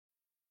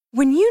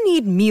When you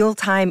need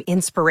mealtime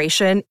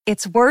inspiration,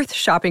 it's worth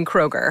shopping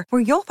Kroger,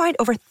 where you'll find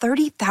over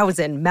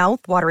 30,000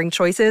 mouth-watering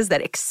choices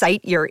that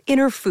excite your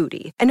inner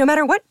foodie. And no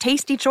matter what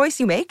tasty choice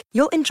you make,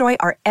 you'll enjoy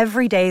our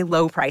everyday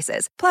low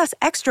prices, plus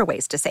extra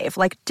ways to save,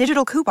 like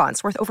digital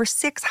coupons worth over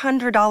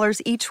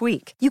 $600 each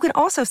week. You can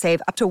also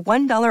save up to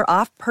 $1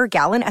 off per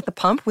gallon at the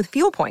pump with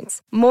fuel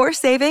points. More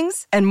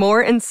savings and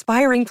more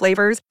inspiring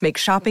flavors make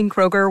shopping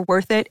Kroger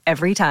worth it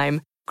every time.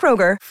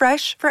 Kroger,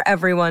 fresh for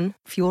everyone.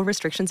 Fuel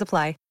restrictions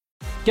apply.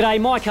 G'day,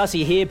 Mike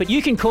Hussey here, but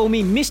you can call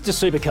me Mr.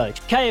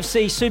 Supercoach.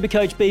 KFC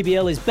Supercoach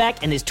BBL is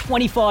back and there's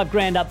 25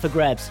 grand up for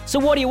grabs. So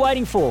what are you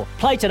waiting for?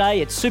 Play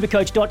today at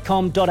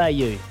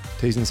supercoach.com.au.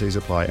 T's and C's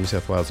apply. New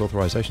South Wales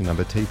authorisation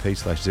number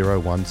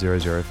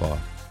TP/01005.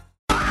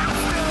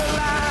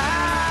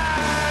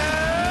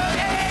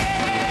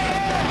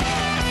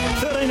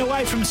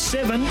 Away from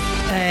 7,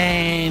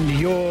 and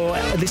you're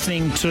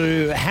listening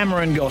to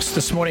Hammer and Goss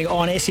this morning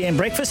on SEN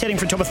Breakfast, heading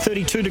for a top of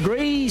 32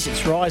 degrees.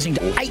 It's rising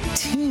to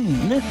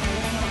 18.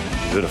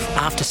 Beautiful.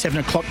 After 7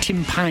 o'clock,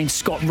 Tim Payne,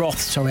 Scott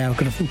Roth. So our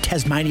kind of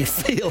Tasmania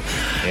feel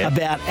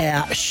about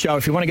our show.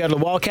 If you want to go to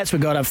the Wildcats,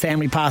 we've got a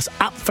family pass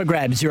up for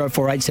grabs,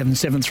 0487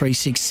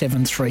 736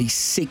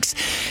 736.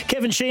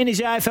 Kevin Sheehan is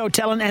the AFL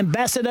Talent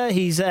Ambassador.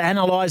 He's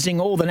analysing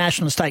all the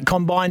national and state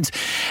combines.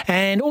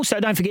 And also,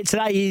 don't forget,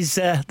 today is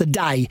the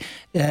day.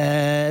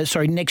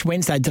 Next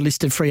Wednesday,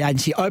 delisted free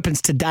agency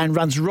opens today and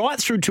runs right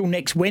through till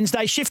next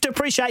Wednesday. Shifter,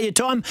 appreciate your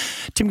time.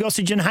 Tim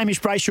Gossage and Hamish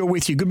Brayshaw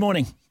with you. Good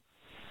morning.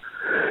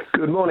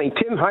 Good morning,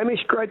 Tim.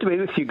 Hamish, great to be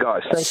with you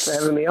guys. Thanks for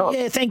having me on.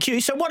 Yeah, thank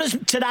you. So what does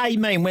today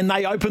mean when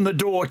they open the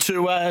door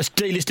to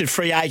delisted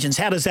free agents?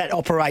 How does that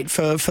operate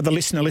for the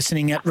listener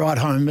listening at right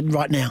home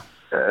right now?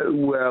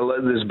 Well,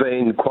 there's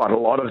been quite a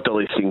lot of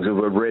delistings that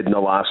we've read in the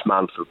last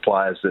month of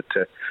players that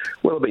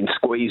have been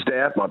squeezed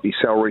out, might be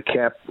salary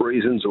cap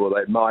reasons, or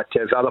they might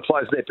have other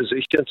players in their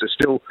positions are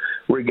still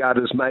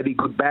regarded as maybe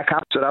good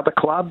backups at other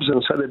clubs,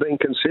 and so they're being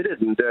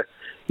considered. And,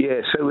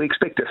 so we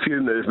expect a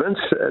few movements,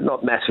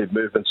 not massive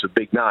movements of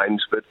big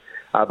names, but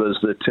others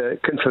that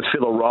can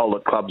fulfil a role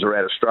at clubs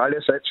around Australia.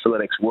 So that's for the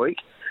next week.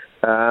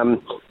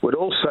 We'd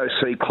also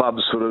see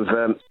clubs sort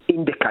of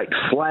indicate,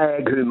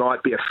 flag who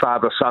might be a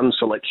father-son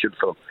selection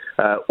for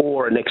them,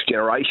 or a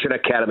next-generation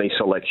academy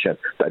selection.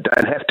 They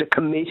don't have to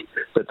commit,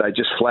 but they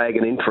just flag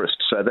an interest.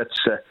 So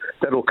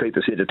that'll keep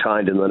us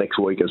entertained in the next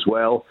week as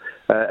well,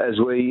 as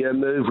we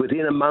move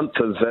within a month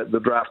of the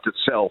draft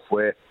itself,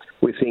 where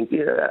we think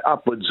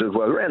upwards of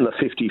around the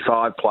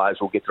 55 players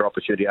will get their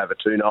opportunity over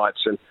 2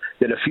 nights, and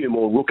then a few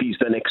more rookies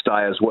the next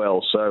day as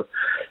well. So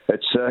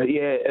it's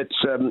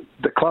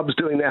the club's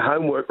doing their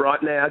homework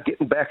right now,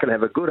 getting back and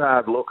have a good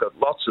hard look at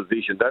lots of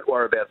vision. Don't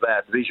worry about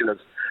that. Vision of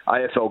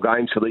AFL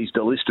games for these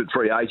delisted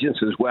free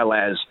agents, as well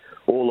as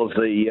all of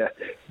the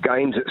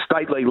games at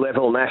state league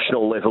level,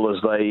 national level,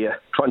 as they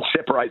try and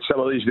separate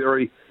some of these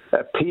very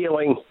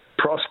appealing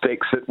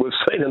prospects that we've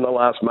seen in the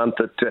last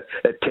month at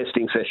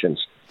testing sessions.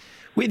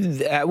 With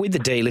the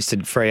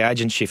delisted free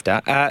agent,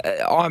 Shifter,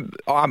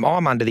 I'm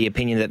under the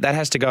opinion that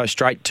has to go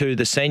straight to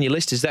the senior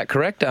list. Is that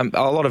correct? A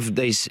lot of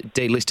these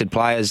delisted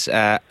players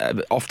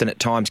often at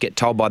times get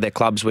told by their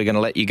clubs, we're going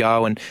to let you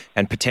go and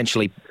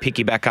potentially pick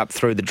you back up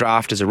through the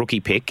draft as a rookie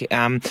pick.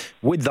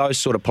 With those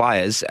sort of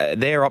players,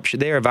 they're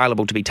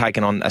available to be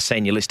taken on a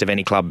senior list of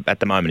any club at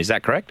the moment. Is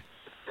that correct?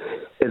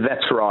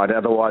 That's right.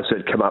 Otherwise,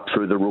 they'd come up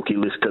through the rookie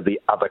list of the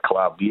other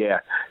club. Yeah.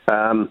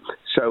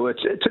 So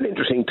it's an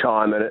interesting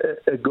time and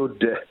a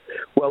good,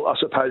 I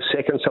suppose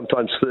second,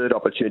 sometimes third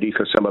opportunity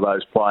for some of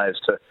those players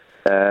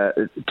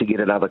to get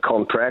another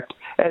contract.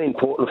 And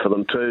important for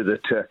them too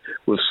that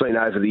we've seen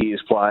over the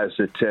years players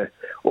that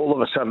all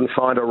of a sudden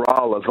find a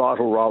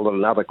vital role at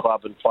another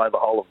club and play the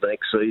whole of the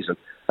next season,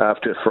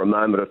 after for a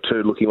moment or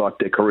two looking like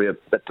their career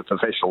at the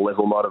professional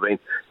level might have been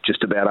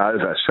just about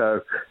over.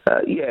 So,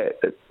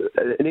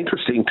 an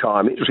interesting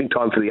time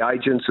for the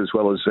agents as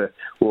well as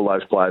all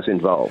those players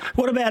involved.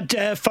 What about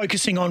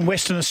focusing on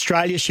Western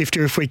Australia,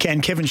 Shifter, if we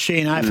can? Kevin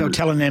Sheehan, AFL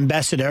Talent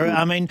Ambassador.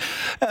 I mean,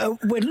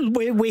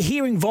 we're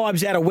hearing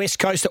vibes out of West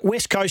Coast that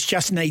West Coast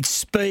just needs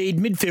speed,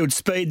 midfield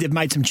speed. They've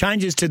made some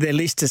changes to their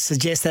list to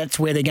suggest that's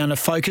where they're going to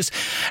focus.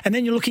 And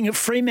then you're looking at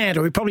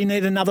Fremantle, who probably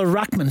need another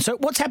ruckman. So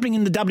what's happening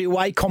in the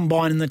WA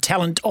Combine and the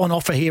talent on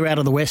offer here out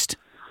of the West?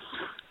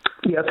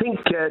 Yeah, I think,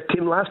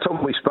 Tim, last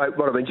time we spoke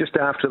might have been just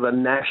after the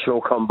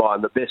National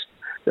Combine, the best,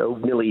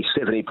 nearly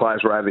 70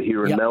 players were over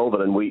here in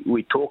Melbourne, and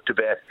we talked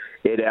about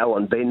Ed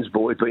Allen, Ben's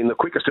boy, being the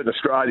quickest in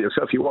Australia.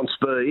 So if you want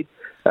speed,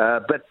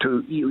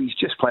 he's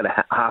just played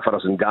half a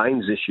dozen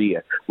games this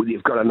year.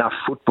 You've got enough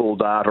football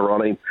data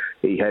on him.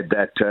 He had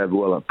that,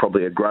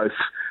 probably a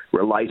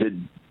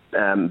growth-related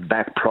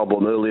back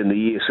problem early in the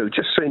year, so we've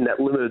just seen that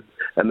limited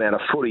amount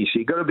of footy. So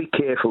you've got to be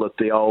careful at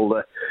the old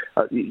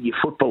your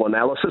football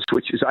analysis,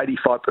 which is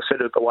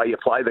 85% of the way you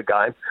play the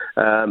game,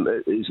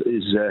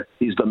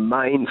 is the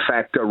main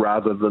factor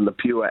rather than the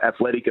pure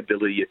athletic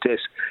ability you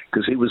test,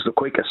 because he was the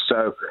quickest.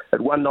 So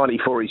at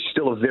 194, he's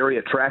still very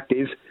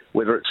attractive.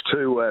 Whether it's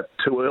too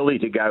early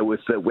to go with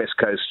the West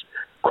Coast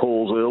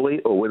calls early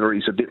or whether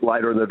he's a bit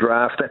later in the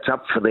draft, that's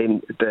up for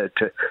them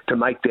to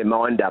make their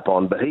mind up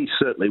on. But he's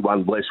certainly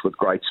one blessed with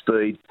great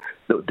speed.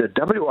 The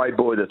WA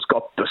boy that's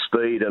got the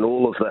speed and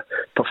all of the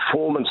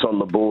performance on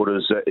the board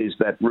is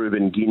that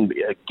Ruben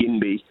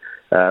Ginbey,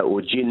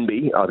 or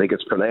Ginbey, I think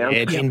it's pronounced.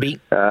 Yeah, Ginbey.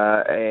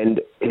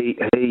 And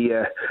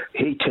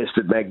he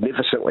tested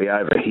magnificently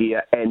over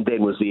here and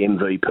then was the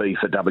MVP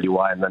for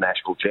WA in the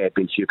national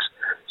championships.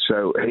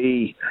 So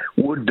he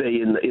would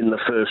be in the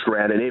first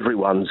round in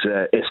everyone's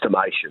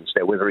estimations.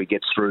 Now, whether he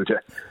gets through to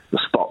the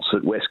spots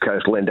that West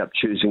Coast will end up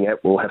choosing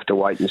at, we'll have to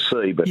wait and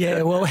see. But he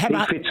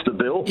fits the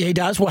bill. Yeah, he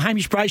does. Well,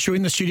 Hamish Brayshaw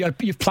in the studio,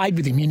 you've played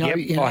with him,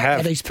 I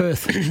have. at East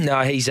Perth.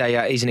 No, he's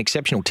an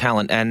exceptional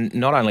talent, and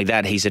not only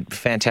that, he's a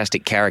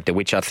fantastic character,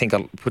 which I think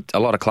a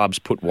lot of clubs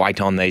put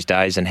weight on these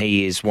days, and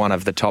he is one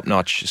of the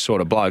top-notch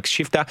sort of blokes.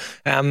 Shifter,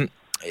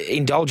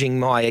 indulging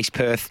my East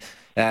Perth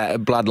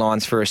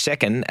bloodlines for a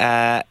second,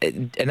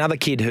 another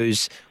kid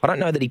who's, I don't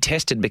know that he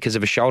tested because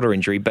of a shoulder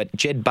injury, but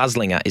Jed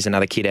Buslinger is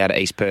another kid out of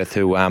East Perth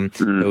who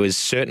has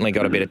certainly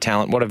got a bit of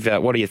talent. What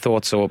are your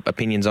thoughts or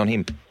opinions on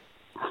him?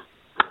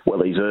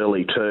 Well, he's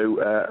early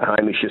too.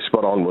 Hamish is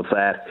spot on with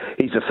that.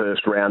 He's a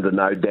first rounder,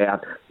 no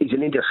doubt. He's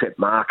an intercept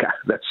marker.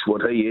 That's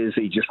what he is.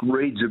 He just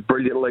reads it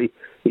brilliantly.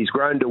 He's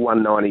grown to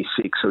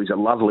 196, so he's a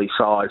lovely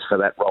size for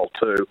that role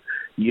too.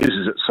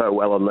 Uses it so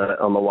well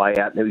on the way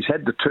out. Now, he's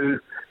had the two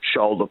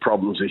shoulder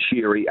problems this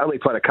year. He only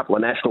played a couple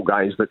of national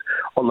games, but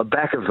on the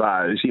back of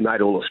those, he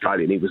made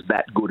All-Australian. He was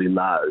that good in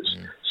those.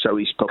 So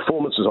his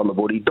performances on the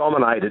board, he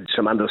dominated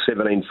some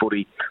under-17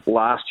 footy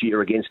last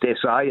year against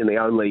SA in the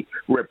only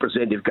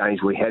representative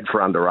games we had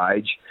for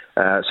underage.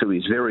 So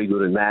he's very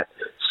good in that.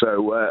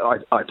 So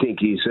I think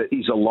he's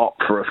a lock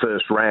for a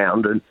first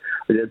round, and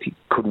he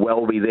could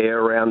well be there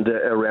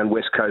around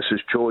West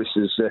Coast's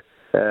choices.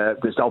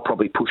 Because they'll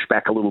probably push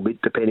back a little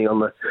bit depending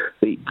on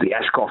the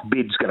Ashcroft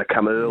bid's going to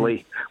come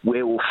early.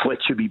 Where will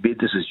Fletcher be bid?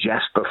 This is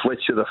Jasper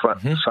Fletcher, the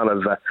son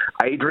of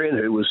Adrian,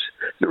 who was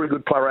a very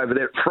good player over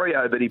there at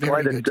Freo, but he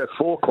played at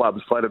four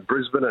clubs, played at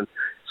Brisbane and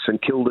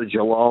St Kilda,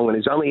 Geelong, and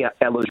he's only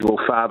eligible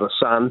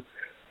father-son.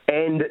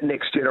 And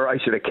Next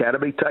Generation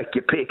Academy, take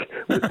your pick,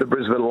 with the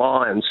Brisbane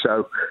Lions.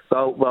 So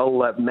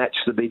they'll match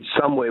the bid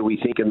somewhere, we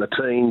think, in the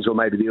teens or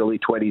maybe the early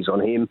 20s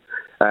on him.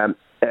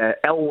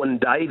 Elwyn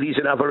Davies,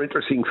 another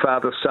interesting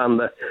father-son,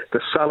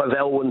 the son of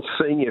Elwyn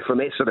Senior from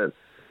Essendon.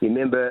 You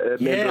remember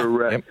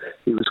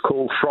he was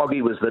called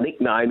Froggy, was the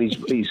nickname.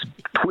 His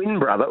twin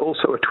brother,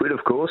 also a twin,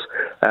 of course,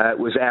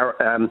 was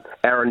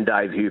Aaron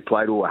Dave, who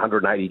played all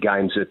 180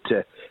 games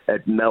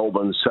at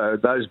Melbourne. So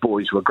those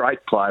boys were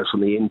great players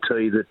from the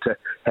NT that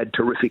had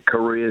terrific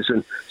careers.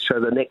 And so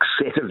the next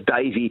set of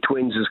Davey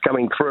twins is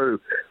coming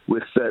through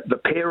with the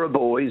pair of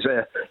boys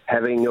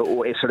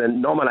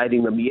Essendon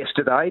nominating them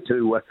yesterday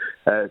to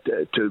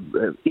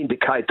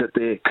indicate that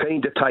they're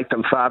keen to take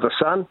them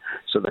father-son.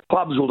 So the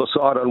clubs will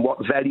decide on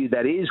what value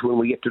that is when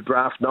we get to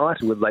draft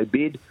night, whether they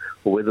bid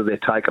or whether they're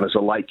taken as a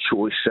late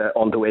choice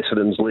onto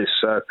Essendon's list.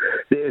 So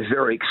they're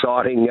very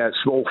exciting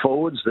small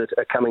forwards that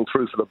are coming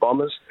through for the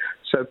Bombers.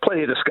 So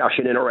plenty of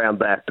discussion in around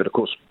that, but of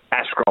course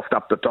Ashcroft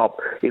up the top,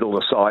 it'll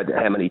decide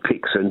how many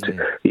picks and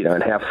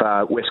how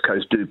far West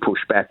Coast do push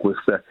back with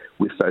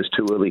those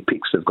two early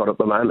picks they've got at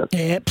the moment.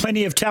 Yeah,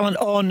 plenty of talent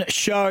on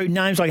show.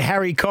 Names like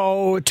Harry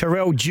Cole,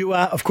 Terrell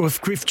Dewar, of course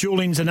Griff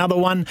Julian's another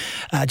one,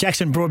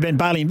 Jackson Broadbent,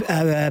 Bailey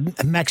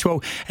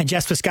Maxwell and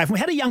Jasper Scaife. We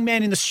had a young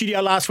man in the studio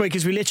last week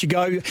as we let you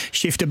go,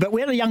 Shifter, but we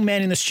had a young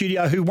man in the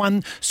studio who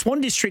won Swan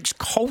District's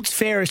Colts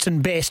Fairest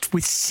and Best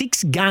with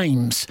 6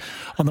 games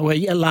on the way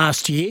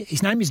last year.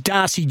 His name is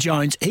Darcy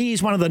Jones. He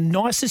is one of the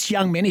nicest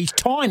young men. He's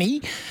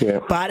tiny,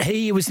 but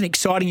he was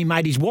exciting. He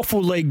made his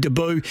Waffle League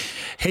debut.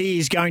 He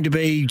is going to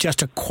be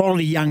just a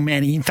quality young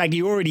man. In fact,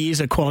 he already is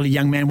a quality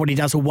young man, what he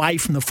does away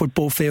from the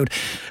football field.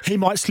 He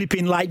might slip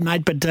in late,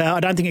 mate, but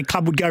I don't think a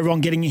club would go wrong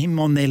getting him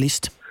on their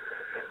list.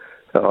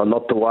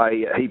 Not the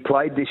way he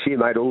played this year,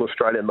 made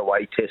All-Australian the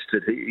way he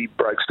tested. He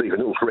broke Stephen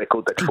Hill's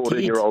record, that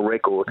 14-year-old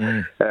record,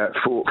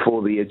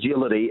 for the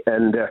agility.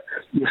 And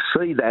you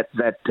see that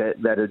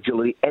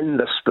agility and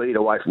the speed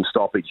away from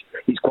stoppage.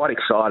 He's quite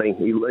exciting.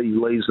 He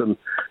leaves them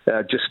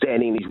just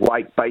standing in his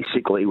weight,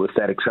 basically, with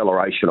that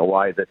acceleration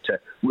away that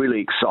really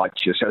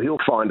excites you. So he'll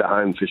find a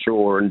home for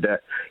sure. And,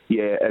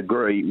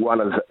 agree. One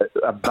of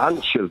a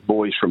bunch of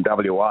boys from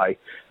WA,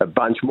 a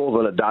bunch, more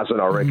than a dozen,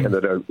 I reckon,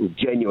 that are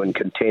genuine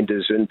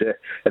contenders. And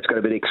it's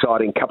going to be an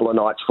exciting couple of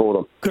nights for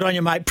them. Good on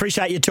you, mate.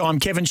 Appreciate your time.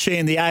 Kevin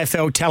Sheehan, the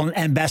AFL Talent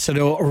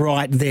Ambassador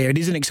right there. It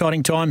is an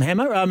exciting time,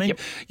 Hammer. I mean,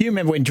 You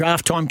remember when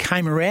draft time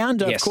came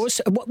around, of course.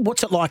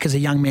 What's it like as a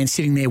young man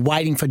sitting there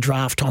waiting for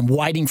draft time,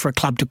 waiting for a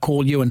club to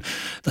call you, and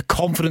the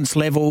confidence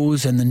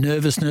levels and the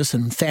nervousness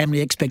and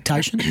family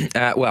expectations?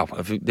 Well,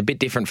 a bit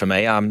different for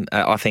me.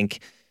 I think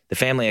the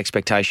family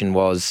expectation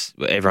was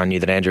everyone knew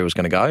that Andrew was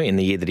going to go in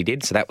the year that he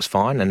did, so that was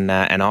fine. And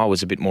I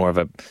was a bit more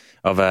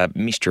of a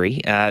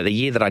mystery. The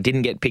year that I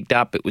didn't get picked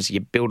up, it was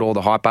you build all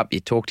the hype up, you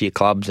talk to your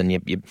clubs, and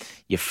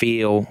you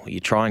feel, you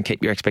try and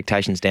keep your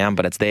expectations down,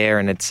 but it's there,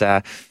 and it's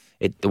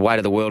the weight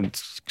of the world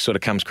sort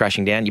of comes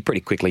crashing down. You pretty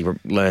quickly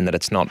learn that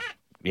it's not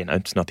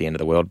it's not the end of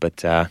the world,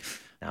 but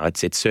no,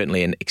 it's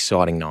certainly an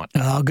exciting night.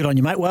 Oh, good on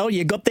you, mate. Well,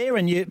 you got there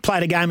and you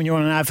played a game and you're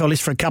on an AFL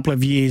list for a couple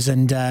of years,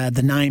 and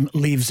the name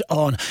lives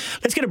on.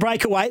 Let's get a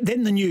breakaway,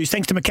 then the news.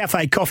 Thanks to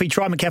McCafe Coffee.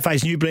 Try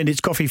McCafe's new blend. It's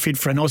coffee fit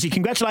for an Aussie.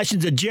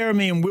 Congratulations to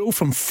Jeremy and Will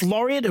from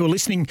Floreat who are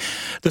listening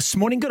this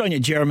morning. Good on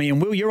you, Jeremy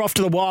and Will. You're off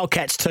to the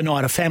Wildcats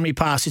tonight. A family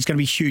pass. It's going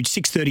to be huge.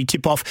 6:30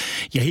 tip-off.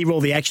 You hear all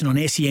the action on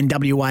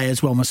SENWA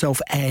as well. Myself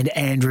and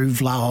Andrew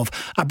Vlahov.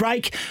 A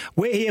break.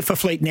 We're here for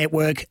Fleet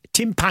Network.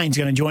 Tim Payne's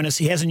going to join us.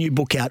 He has a new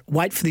book out.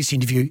 Wait for this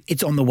interview.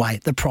 It's on the way.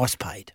 The Price Paid.